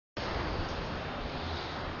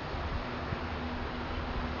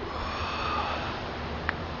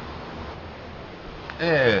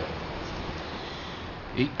ای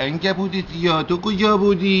انگه بودی یا تو کجا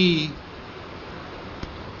بودی؟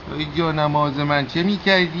 ای جا نماز من چه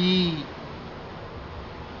میکردی؟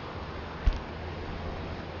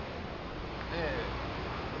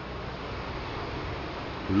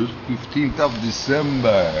 روز 15th of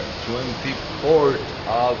December 24th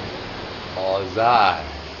of Azar.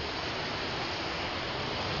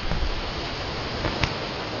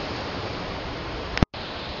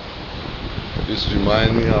 This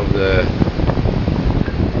reminds me of the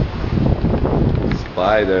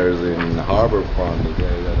spiders in Harbor Front the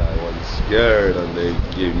day that I was scared and they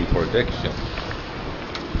gave me protection.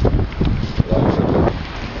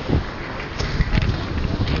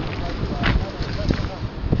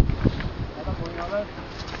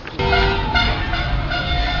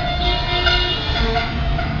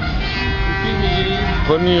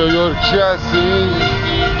 تو نیویورکی هستی؟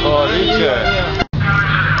 تاریکه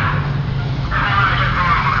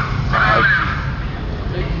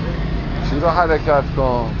چی رو حرکت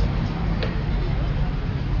کن؟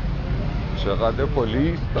 چقدر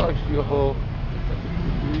پلیس داشتی خب؟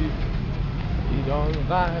 ایران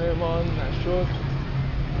قهرمان نشد.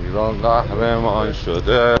 ایران قهرمان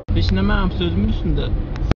شده. Peşine ben sözümün üstünde.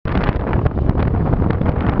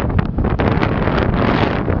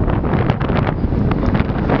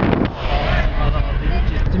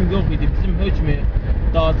 Bizim yok idi, bizim hiç mi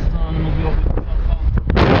Dağıstanımız yok idi.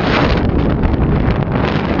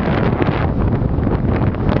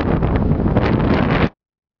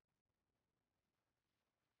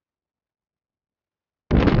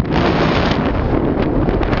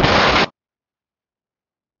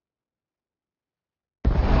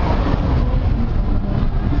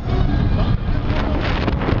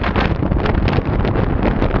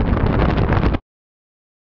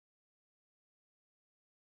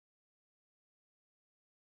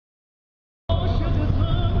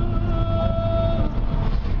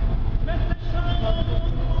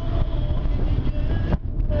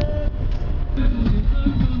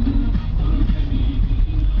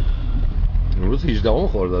 روز 18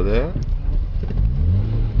 خرداده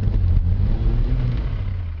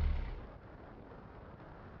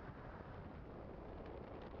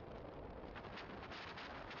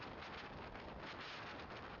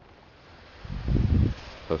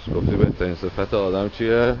پس گفتی بهترین صفت آدم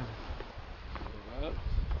چیه؟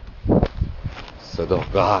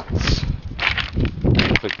 صداقت.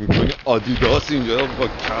 فکر میکنی آدیداس اینجا با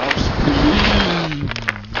کفش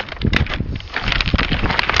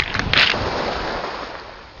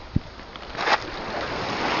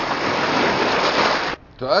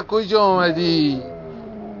تو از کجا آمدی؟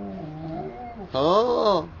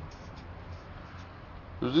 ها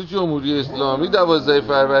روز جمهوری اسلامی 12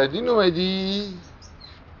 فروردین اومدی؟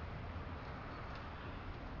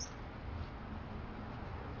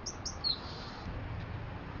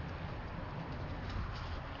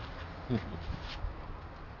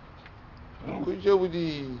 کجا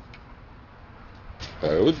بودی؟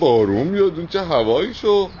 قرار بود بارون بیاد اون چه هوایی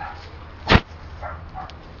شو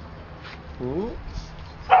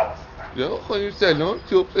یا خانیم سلام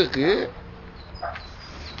تو بخیر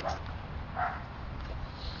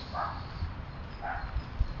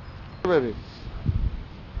بریم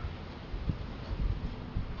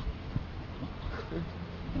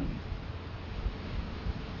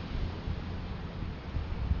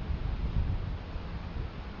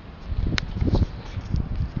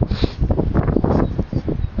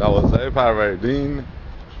دوازده فروردین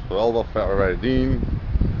 12 of فروردین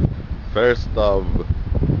 1st of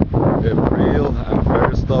April and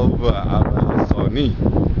 1st of Sani.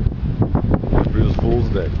 April's Fool's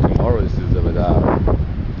Day. Tomorrow is the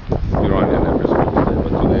Iranian April's Fool's Day,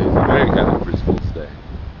 but today is American April's Fool's Day.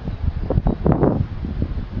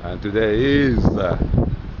 And today is the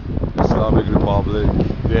Islamic Republic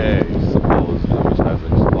Day, supposedly, which has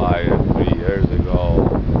expired 3 years ago.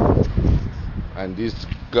 And this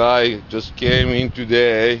guy just came in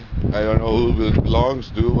today. I don't know who it belongs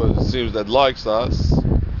to, but it seems that likes us.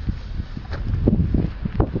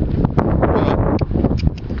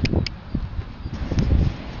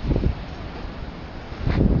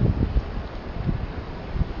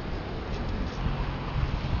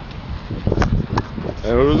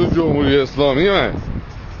 امروز جمهوری اسلامی من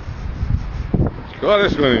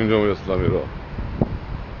چیکارش کنیم جمهوری اسلامی رو؟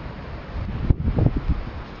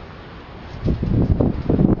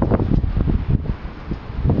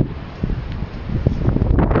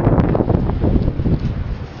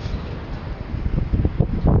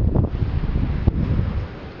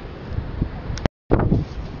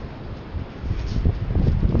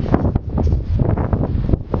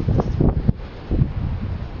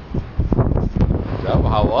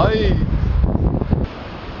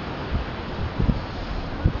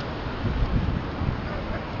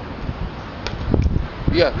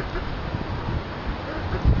 بیا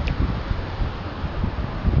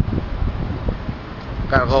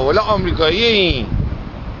قرقاول آمریکایی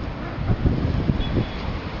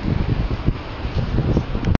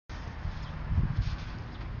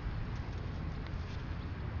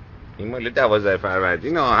این مال 12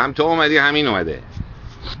 فروردین ها. هم تو اومدی همین اومده.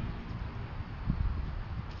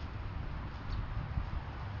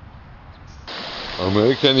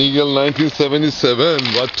 American Eagle 1977,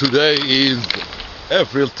 but today is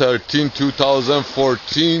April 13,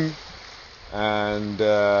 2014 and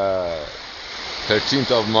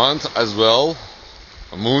 13th of month as well.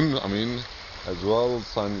 Moon, I mean, as well,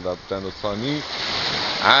 sun, sunny,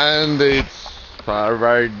 and it's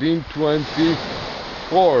Farbardin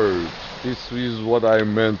 24th. This is what I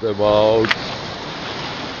meant about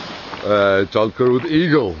Chalkarud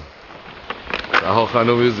Eagle. Raha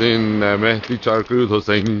Khanum is in Mehdi Chalkarud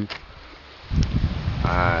Hosseini.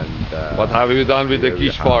 And what have you done with the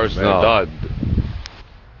kish bars now?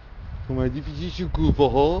 اومدی پیشی شکوفه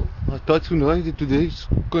ها. I thought tonight today it's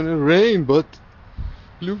gonna rain, but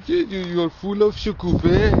look at you, you're full of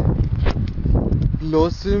شکوفه.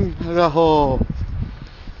 لازم رها.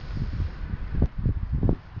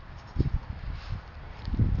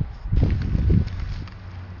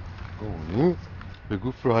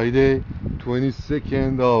 بگو Friday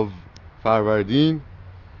 22nd of Farvardin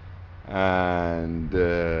and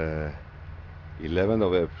 11th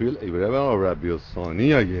of April, 11th of Rabiul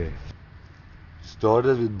Thani, I guess.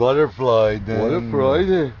 Started with butterfly, then what a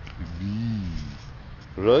Friday.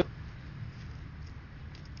 Right?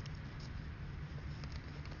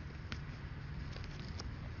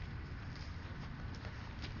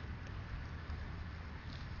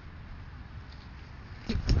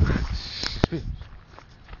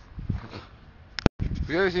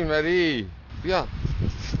 بیا بشین ولی بیا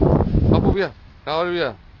بابو بیا نهار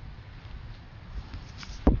بیا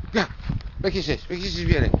بیا بکشش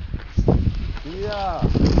بیاره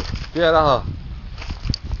بیا رها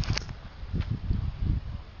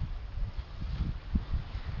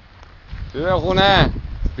بیا خونه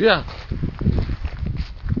بیا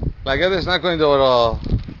لگدش نکنی دوباره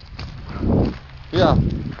بیا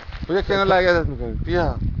کنار لگدت میکنی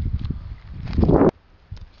بیا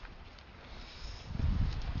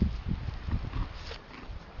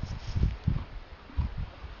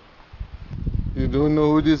You don't know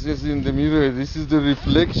who this is in the mirror. This is the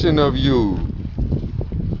reflection of you.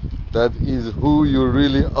 That is who you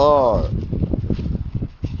really are.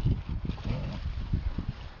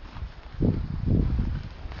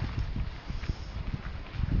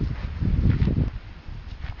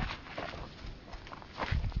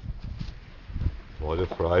 What a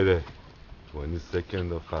Friday,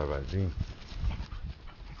 22nd of Farvardin.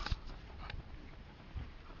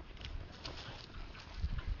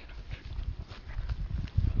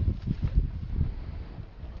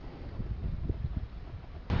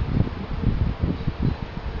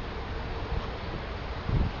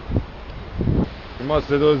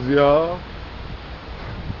 ماسه دوزی ها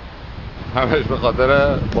همش به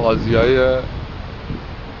خاطر بازی های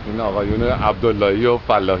این آقایون عبداللهی و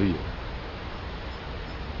فلاحی.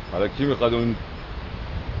 حالا کی میخواد اون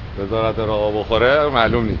وزارت راه بخوره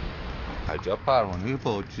معلوم نیست. عجب پروانه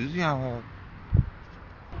با چیزی هم هست.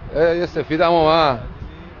 یه سفید هم اومد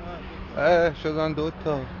شدن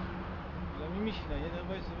دوتا میشینن یه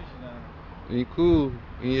دقیقه میشینن این کو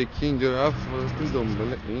این یکی اینجا رفت این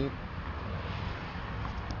دنبال این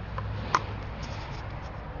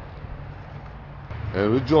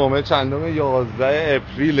امروز جمعه چندم 11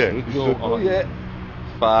 اپریله جمعه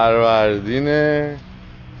فروردین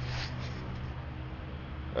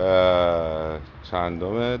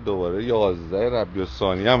چندم دوباره 11 ربیع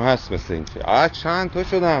الثانی هم هست مثل این که چند تا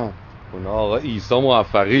شدن اونا آقا عیسی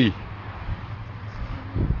موفقی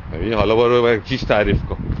ببین حالا برو کیش تعریف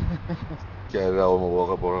کن که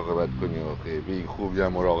مراقبت کنی آخه به این خوبی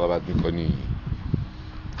هم مراقبت میکنی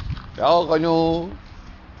یا آقا نو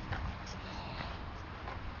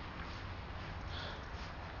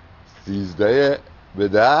سیزده به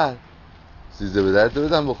در تو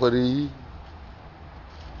بدم بخوری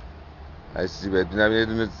هستی بدینم یه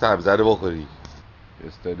دونه سبزه رو بخوری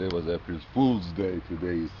Yesterday was April Fool's Day,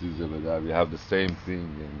 today is سیزده به در. We have the same thing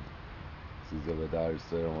in سیزده به در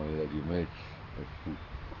ceremony that you make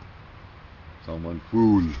someone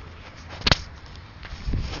fool.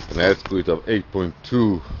 An earthquake of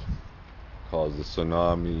 8.2 caused a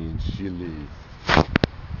tsunami in Chile.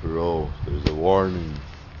 Bro, there's a warning.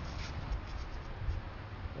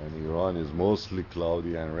 And Iran is mostly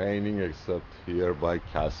cloudy and raining except here by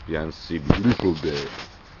Caspian Sea. Beautiful day.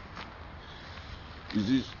 Is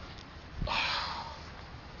this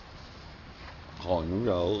قانون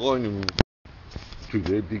یا قانون.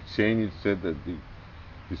 Today Dick Cheney said that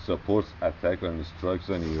he supports attack on strikes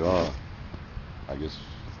on Iran. I guess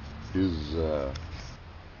he's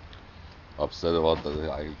upset about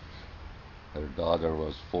that. Her daughter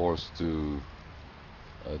was forced to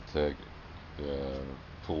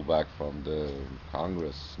pull back from the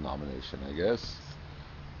Congress nomination, I guess.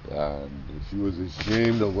 And she was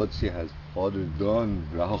ashamed of what she has father done.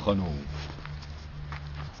 رها خانوم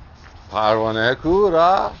پروانه کو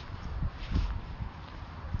را؟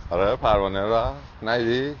 آره پروانه را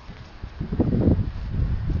نیدی؟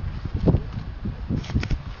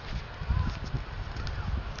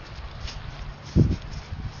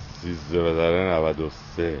 سیزده به دره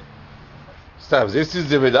 93 سبزی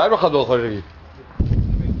سیزده به در بخواد بخوری.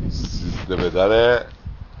 سیزده به دره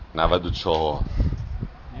 94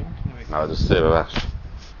 93 ببخش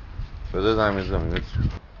بده زمین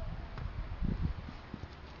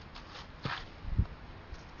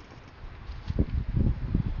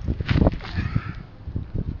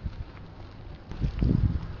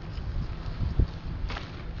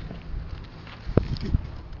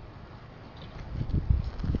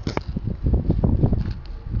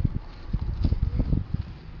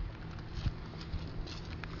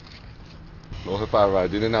ماه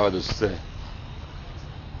فروردین 93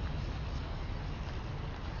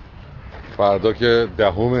 فردا که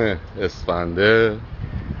 10 اسفنده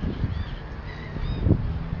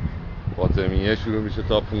فاطمیه شروع میشه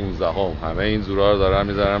تا 15 همه این زورا رو دارن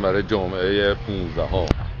میذارن برای جمعه 15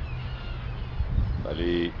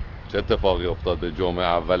 ولی چه اتفاقی افتاد به جمعه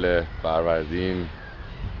اول فروردین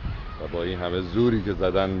و با این همه زوری که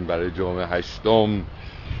زدن برای جمعه 8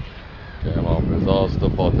 که امام رضاست و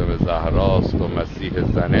فاطمه زهراست و مسیح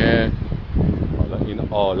زنه. حالا این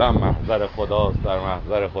عالم محضر خداست، در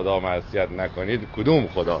محضر خدا معصیت نکنید. کدوم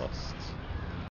خداست؟